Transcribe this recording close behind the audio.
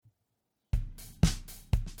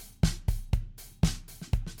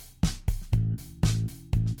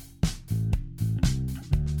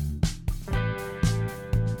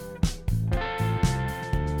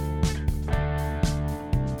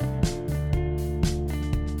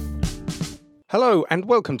Hello and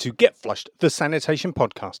welcome to Get Flushed, the sanitation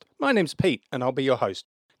podcast. My name's Pete and I'll be your host.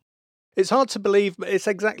 It's hard to believe, but it's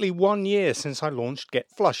exactly 1 year since I launched Get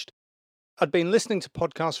Flushed. I'd been listening to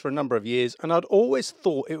podcasts for a number of years and I'd always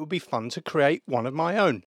thought it would be fun to create one of my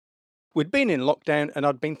own. We'd been in lockdown and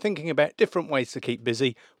I'd been thinking about different ways to keep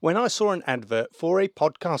busy when I saw an advert for a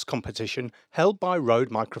podcast competition held by Rode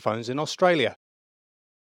Microphones in Australia.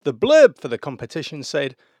 The blurb for the competition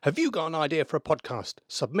said, "Have you got an idea for a podcast?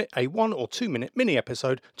 Submit a 1 or 2 minute mini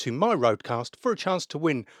episode to my Rodecast for a chance to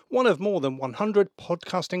win one of more than 100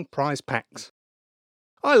 podcasting prize packs."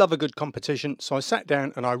 I love a good competition, so I sat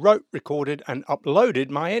down and I wrote, recorded and uploaded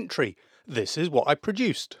my entry. This is what I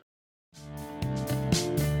produced.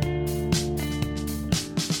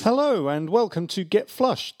 Hello and welcome to Get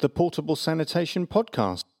Flushed, the portable sanitation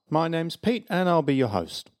podcast. My name's Pete and I'll be your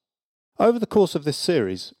host. Over the course of this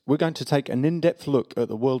series, we're going to take an in-depth look at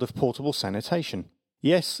the world of portable sanitation.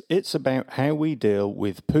 Yes, it's about how we deal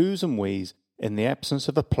with poos and wees in the absence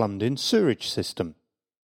of a plumbed-in sewerage system.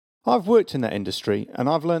 I've worked in that industry and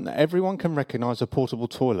I've learnt that everyone can recognise a portable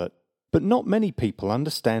toilet, but not many people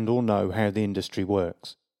understand or know how the industry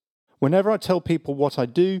works. Whenever I tell people what I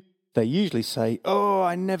do, they usually say, "Oh,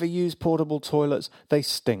 I never use portable toilets, they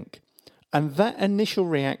stink." And that initial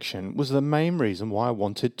reaction was the main reason why I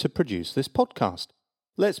wanted to produce this podcast.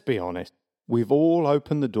 Let's be honest, we've all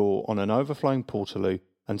opened the door on an overflowing portaloo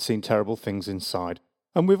and seen terrible things inside,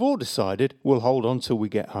 and we've all decided we'll hold on till we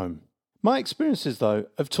get home. My experiences, though,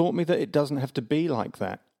 have taught me that it doesn't have to be like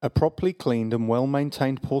that. A properly cleaned and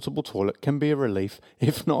well-maintained portable toilet can be a relief,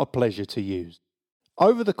 if not a pleasure to use.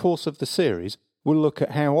 Over the course of the series, we'll look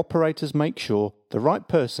at how operators make sure the right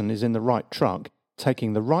person is in the right truck,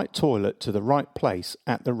 taking the right toilet to the right place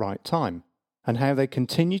at the right time, and how they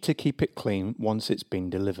continue to keep it clean once it's been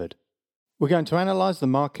delivered. We're going to analyse the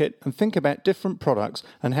market and think about different products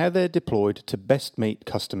and how they're deployed to best meet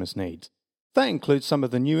customers' needs. That includes some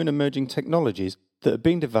of the new and emerging technologies that are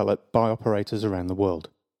being developed by operators around the world.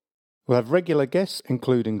 We'll have regular guests,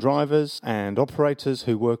 including drivers and operators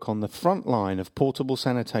who work on the front line of portable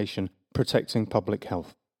sanitation protecting public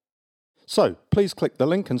health. So, please click the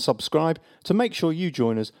link and subscribe to make sure you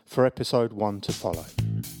join us for episode 1 to follow.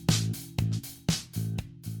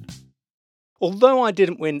 Although I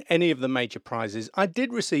didn't win any of the major prizes, I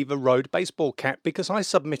did receive a Rode baseball cap because I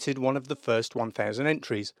submitted one of the first 1,000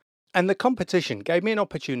 entries. And the competition gave me an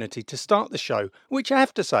opportunity to start the show, which I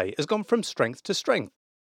have to say has gone from strength to strength.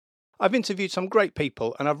 I've interviewed some great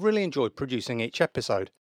people and I've really enjoyed producing each episode.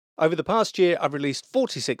 Over the past year, I've released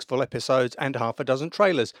 46 full episodes and half a dozen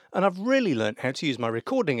trailers, and I've really learnt how to use my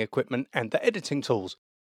recording equipment and the editing tools.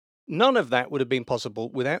 None of that would have been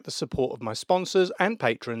possible without the support of my sponsors and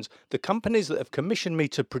patrons, the companies that have commissioned me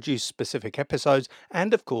to produce specific episodes,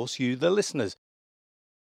 and of course you, the listeners.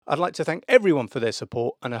 I'd like to thank everyone for their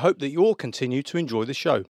support, and I hope that you all continue to enjoy the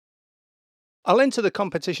show. I'll enter the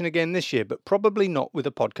competition again this year, but probably not with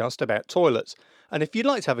a podcast about toilets. And if you'd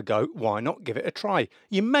like to have a go, why not give it a try?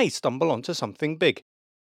 You may stumble onto something big.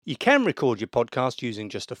 You can record your podcast using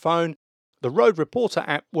just a phone. The Rode Reporter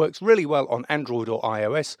app works really well on Android or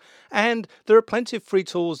iOS, and there are plenty of free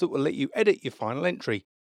tools that will let you edit your final entry.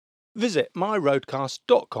 Visit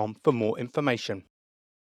myrodecast.com for more information.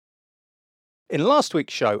 In last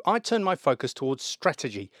week's show, I turned my focus towards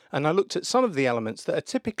strategy, and I looked at some of the elements that are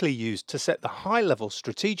typically used to set the high-level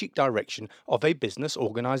strategic direction of a business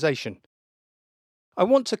organisation. I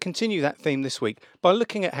want to continue that theme this week by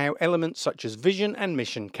looking at how elements such as vision and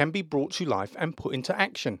mission can be brought to life and put into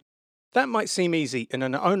action. That might seem easy in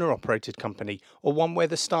an owner-operated company, or one where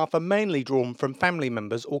the staff are mainly drawn from family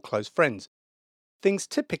members or close friends. Things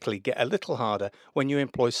typically get a little harder when you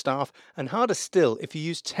employ staff, and harder still if you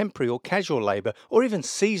use temporary or casual labour or even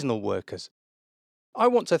seasonal workers. I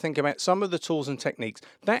want to think about some of the tools and techniques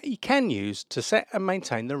that you can use to set and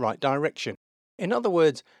maintain the right direction. In other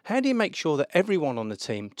words, how do you make sure that everyone on the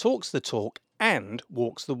team talks the talk and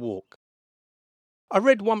walks the walk? I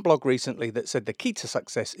read one blog recently that said the key to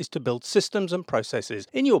success is to build systems and processes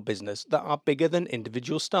in your business that are bigger than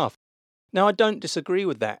individual staff. Now, I don't disagree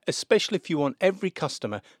with that, especially if you want every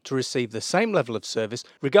customer to receive the same level of service,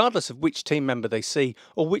 regardless of which team member they see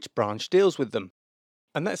or which branch deals with them.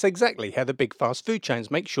 And that's exactly how the big fast food chains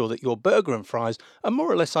make sure that your burger and fries are more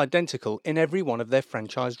or less identical in every one of their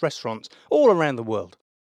franchised restaurants all around the world.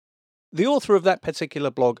 The author of that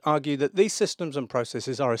particular blog argued that these systems and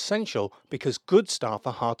processes are essential because good staff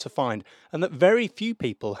are hard to find, and that very few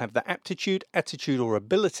people have the aptitude, attitude or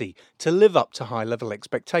ability to live up to high-level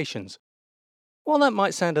expectations. While that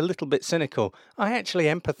might sound a little bit cynical, I actually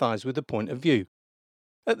empathise with the point of view.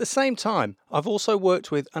 At the same time, I've also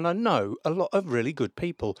worked with and I know a lot of really good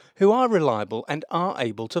people who are reliable and are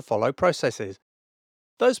able to follow processes.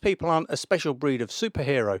 Those people aren't a special breed of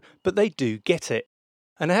superhero, but they do get it.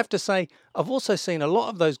 And I have to say, I've also seen a lot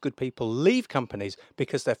of those good people leave companies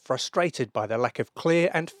because they're frustrated by the lack of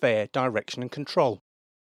clear and fair direction and control.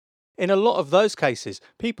 In a lot of those cases,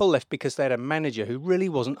 people left because they had a manager who really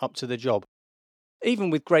wasn't up to the job.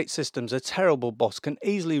 Even with great systems, a terrible boss can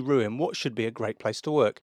easily ruin what should be a great place to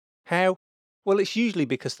work. How? Well, it's usually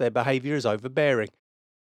because their behaviour is overbearing.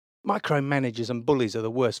 Micromanagers and bullies are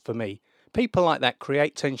the worst for me. People like that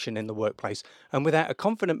create tension in the workplace, and without a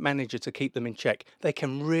confident manager to keep them in check, they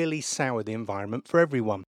can really sour the environment for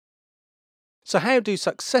everyone. So, how do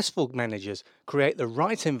successful managers create the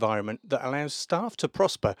right environment that allows staff to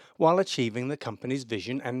prosper while achieving the company's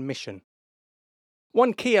vision and mission?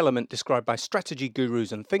 One key element described by strategy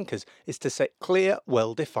gurus and thinkers is to set clear,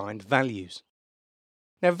 well defined values.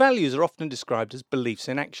 Now, values are often described as beliefs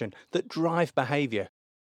in action that drive behaviour.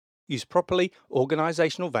 Used properly,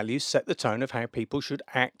 organisational values set the tone of how people should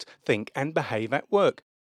act, think, and behave at work.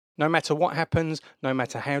 No matter what happens, no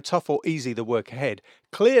matter how tough or easy the work ahead,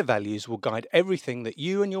 clear values will guide everything that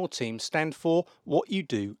you and your team stand for, what you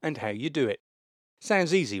do, and how you do it.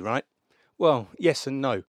 Sounds easy, right? Well, yes and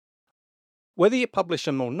no. Whether you publish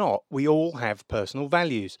them or not, we all have personal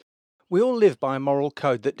values. We all live by a moral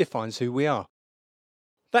code that defines who we are.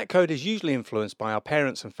 That code is usually influenced by our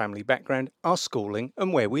parents and family background, our schooling,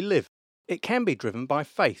 and where we live. It can be driven by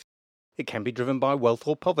faith. It can be driven by wealth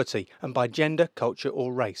or poverty, and by gender, culture,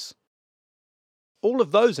 or race. All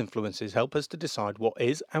of those influences help us to decide what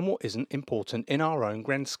is and what isn't important in our own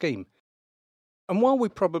grand scheme. And while we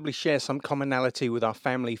probably share some commonality with our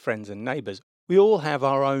family, friends, and neighbours, we all have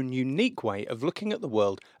our own unique way of looking at the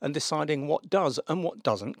world and deciding what does and what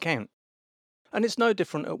doesn't count. And it's no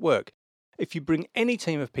different at work. If you bring any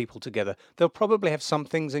team of people together, they'll probably have some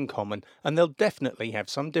things in common and they'll definitely have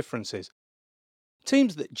some differences.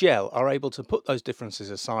 Teams that gel are able to put those differences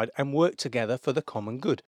aside and work together for the common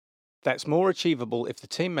good. That's more achievable if the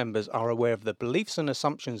team members are aware of the beliefs and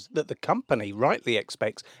assumptions that the company rightly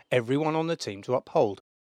expects everyone on the team to uphold.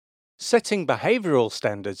 Setting behavioural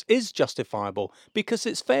standards is justifiable because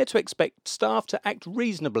it's fair to expect staff to act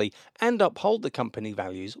reasonably and uphold the company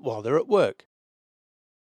values while they're at work.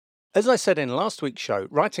 As I said in last week's show,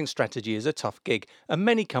 writing strategy is a tough gig, and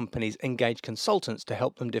many companies engage consultants to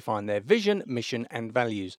help them define their vision, mission, and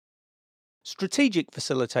values. Strategic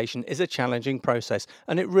facilitation is a challenging process,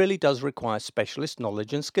 and it really does require specialist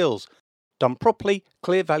knowledge and skills. Done properly,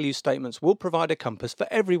 clear value statements will provide a compass for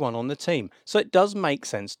everyone on the team, so it does make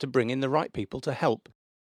sense to bring in the right people to help.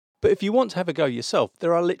 But if you want to have a go yourself,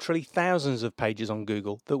 there are literally thousands of pages on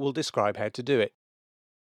Google that will describe how to do it.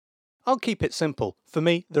 I'll keep it simple. For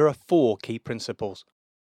me, there are 4 key principles.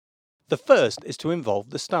 The first is to involve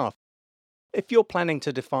the staff. If you're planning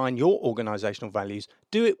to define your organisational values,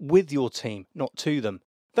 do it with your team, not to them.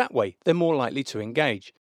 That way, they're more likely to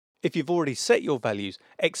engage. If you've already set your values,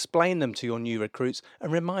 explain them to your new recruits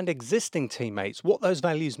and remind existing teammates what those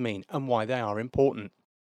values mean and why they are important.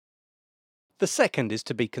 The second is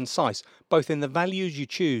to be concise, both in the values you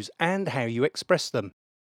choose and how you express them.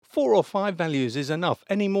 4 or 5 values is enough,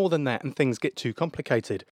 any more than that and things get too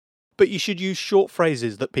complicated. But you should use short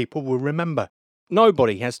phrases that people will remember.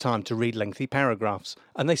 Nobody has time to read lengthy paragraphs,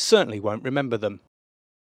 and they certainly won't remember them.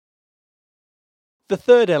 The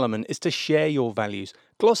third element is to share your values.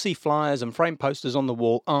 Glossy flyers and frame posters on the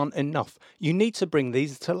wall aren't enough. You need to bring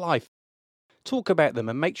these to life. Talk about them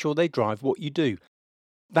and make sure they drive what you do.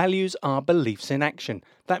 Values are beliefs in action.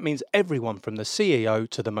 That means everyone from the CEO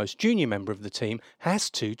to the most junior member of the team has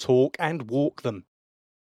to talk and walk them.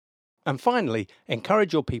 And finally,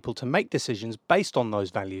 encourage your people to make decisions based on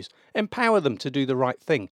those values. Empower them to do the right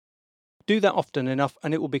thing. Do that often enough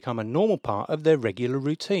and it will become a normal part of their regular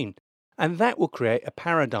routine. And that will create a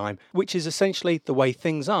paradigm, which is essentially the way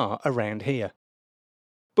things are around here.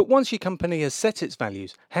 But once your company has set its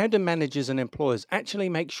values, how do managers and employers actually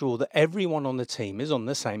make sure that everyone on the team is on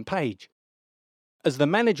the same page? As the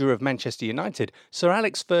manager of Manchester United, Sir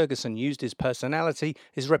Alex Ferguson used his personality,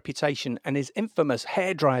 his reputation, and his infamous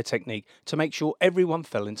hairdryer technique to make sure everyone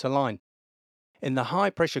fell into line. In the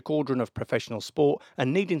high-pressure cauldron of professional sport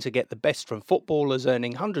and needing to get the best from footballers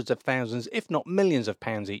earning hundreds of thousands, if not millions of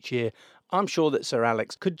pounds each year, I'm sure that Sir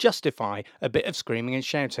Alex could justify a bit of screaming and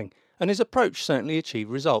shouting, and his approach certainly achieved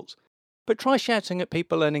results. But try shouting at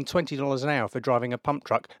people earning $20 an hour for driving a pump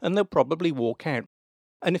truck and they'll probably walk out.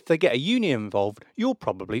 And if they get a union involved, you'll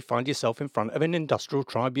probably find yourself in front of an industrial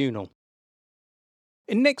tribunal.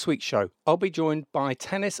 In next week's show, I'll be joined by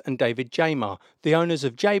Tanis and David Jamar, the owners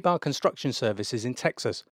of J-Bar Construction Services in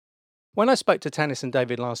Texas. When I spoke to Tanis and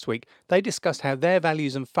David last week, they discussed how their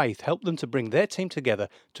values and faith helped them to bring their team together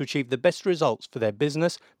to achieve the best results for their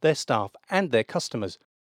business, their staff, and their customers.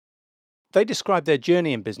 They described their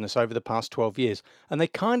journey in business over the past 12 years, and they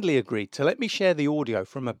kindly agreed to let me share the audio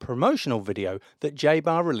from a promotional video that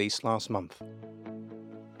J-Bar released last month.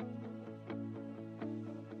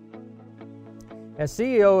 As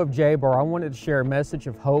CEO of J-Bar, I wanted to share a message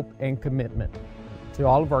of hope and commitment to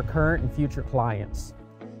all of our current and future clients.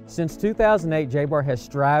 Since 2008, J-Bar has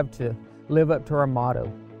strived to live up to our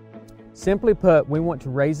motto. Simply put, we want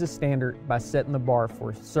to raise the standard by setting the bar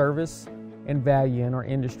for service and value in our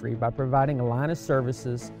industry by providing a line of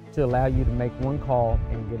services to allow you to make one call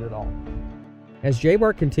and get it all. As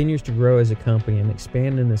J-Bar continues to grow as a company and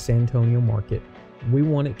expand in the San Antonio market, we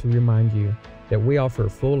wanted to remind you that we offer a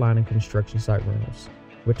full line of construction site rentals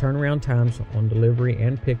with turnaround times on delivery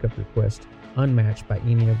and pickup requests unmatched by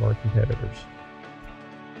any of our competitors.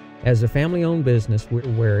 As a family-owned business, we're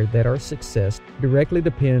aware that our success directly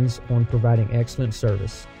depends on providing excellent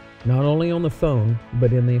service, not only on the phone,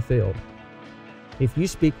 but in the field. If you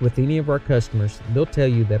speak with any of our customers, they'll tell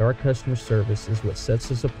you that our customer service is what sets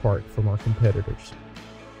us apart from our competitors.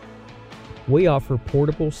 We offer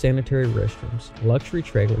portable sanitary restrooms, luxury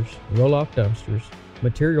trailers, roll-off dumpsters,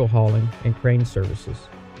 material hauling, and crane services.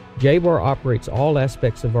 J-Bar operates all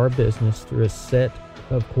aspects of our business through a set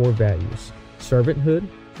of core values: servanthood,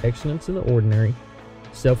 excellence in the ordinary,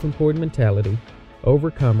 self-employed mentality,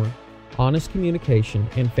 overcomer, honest communication,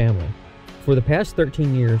 and family. For the past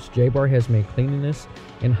 13 years, J-Bar has made cleanliness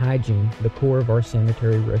and hygiene the core of our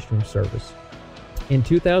sanitary restroom service. In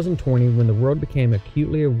 2020, when the world became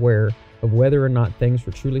acutely aware of whether or not things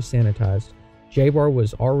were truly sanitized, J-Bar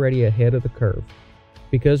was already ahead of the curve.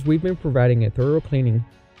 Because we've been providing a thorough cleaning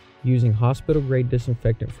using hospital-grade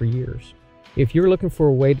disinfectant for years. If you're looking for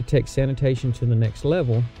a way to take sanitation to the next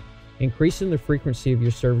level, increasing the frequency of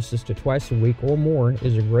your services to twice a week or more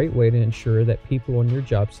is a great way to ensure that people on your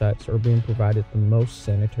job sites are being provided the most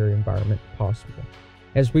sanitary environment possible.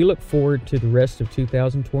 As we look forward to the rest of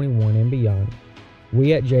 2021 and beyond,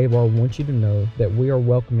 we at J-Bar want you to know that we are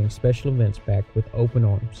welcoming special events back with open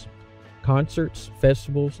arms. Concerts,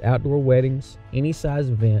 festivals, outdoor weddings, any size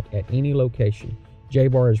event at any location,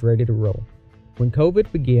 J-Bar is ready to roll. When COVID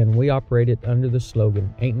began, we operated under the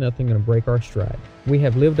slogan, "Ain't nothing gonna break our stride." We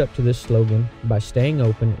have lived up to this slogan by staying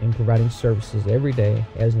open and providing services every day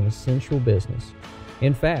as an essential business.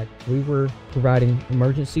 In fact, we were providing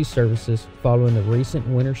emergency services following the recent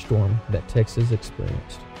winter storm that Texas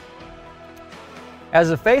experienced. As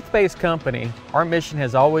a faith-based company, our mission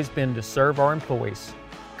has always been to serve our employees,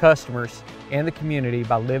 customers, and the community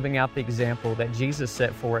by living out the example that Jesus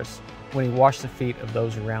set for us when He washed the feet of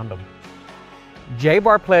those around Him.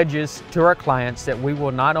 J-Bar pledges to our clients that we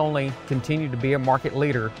will not only continue to be a market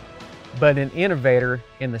leader, but an innovator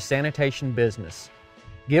in the sanitation business.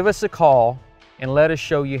 Give us a call and let us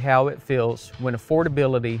show you how it feels when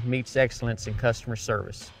affordability meets excellence in customer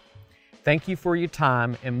service. Thank you for your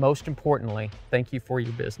time, and most importantly, thank you for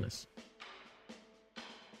your business.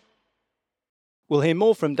 We'll hear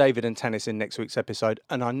more from David and Tanis in next week's episode,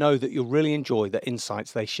 and I know that you'll really enjoy the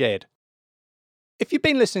insights they shared. If you've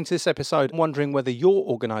been listening to this episode and wondering whether your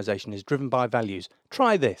organisation is driven by values,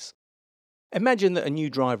 try this. Imagine that a new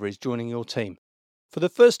driver is joining your team. For the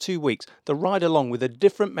first 2 weeks, they'll ride along with a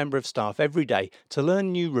different member of staff every day to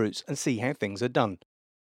learn new routes and see how things are done.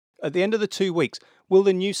 At the end of the 2 weeks, will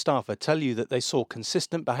the new staffer tell you that they saw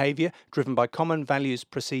consistent behaviour driven by common values,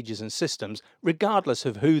 procedures and systems, regardless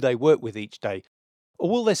of who they work with each day?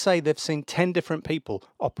 Or will they say they've seen 10 different people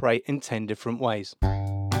operate in 10 different ways?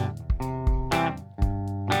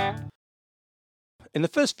 In the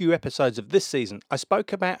first few episodes of this season, I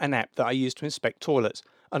spoke about an app that I use to inspect toilets,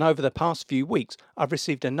 and over the past few weeks, I've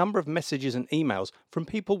received a number of messages and emails from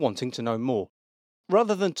people wanting to know more.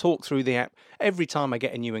 Rather than talk through the app every time I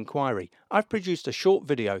get a new inquiry, I've produced a short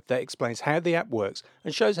video that explains how the app works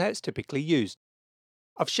and shows how it's typically used.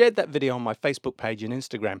 I've shared that video on my Facebook page and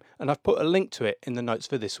Instagram, and I've put a link to it in the notes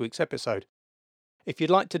for this week's episode. If you'd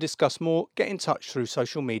like to discuss more, get in touch through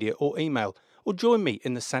social media or email, or join me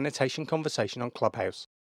in the sanitation conversation on Clubhouse.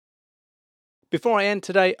 Before I end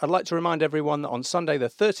today, I'd like to remind everyone that on Sunday the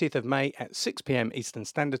 30th of May at 6 p.m. Eastern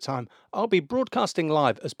Standard Time, I'll be broadcasting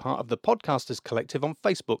live as part of the Podcasters Collective on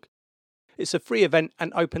Facebook. It's a free event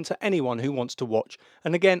and open to anyone who wants to watch,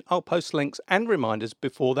 and again, I'll post links and reminders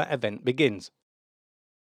before that event begins.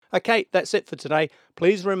 Okay, that's it for today.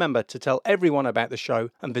 Please remember to tell everyone about the show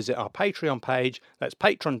and visit our Patreon page. That's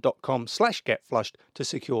patreon.com/getflushed to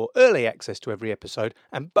secure early access to every episode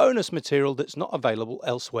and bonus material that's not available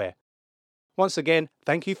elsewhere. Once again,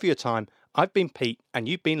 thank you for your time. I've been Pete and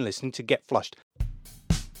you've been listening to Get Flushed,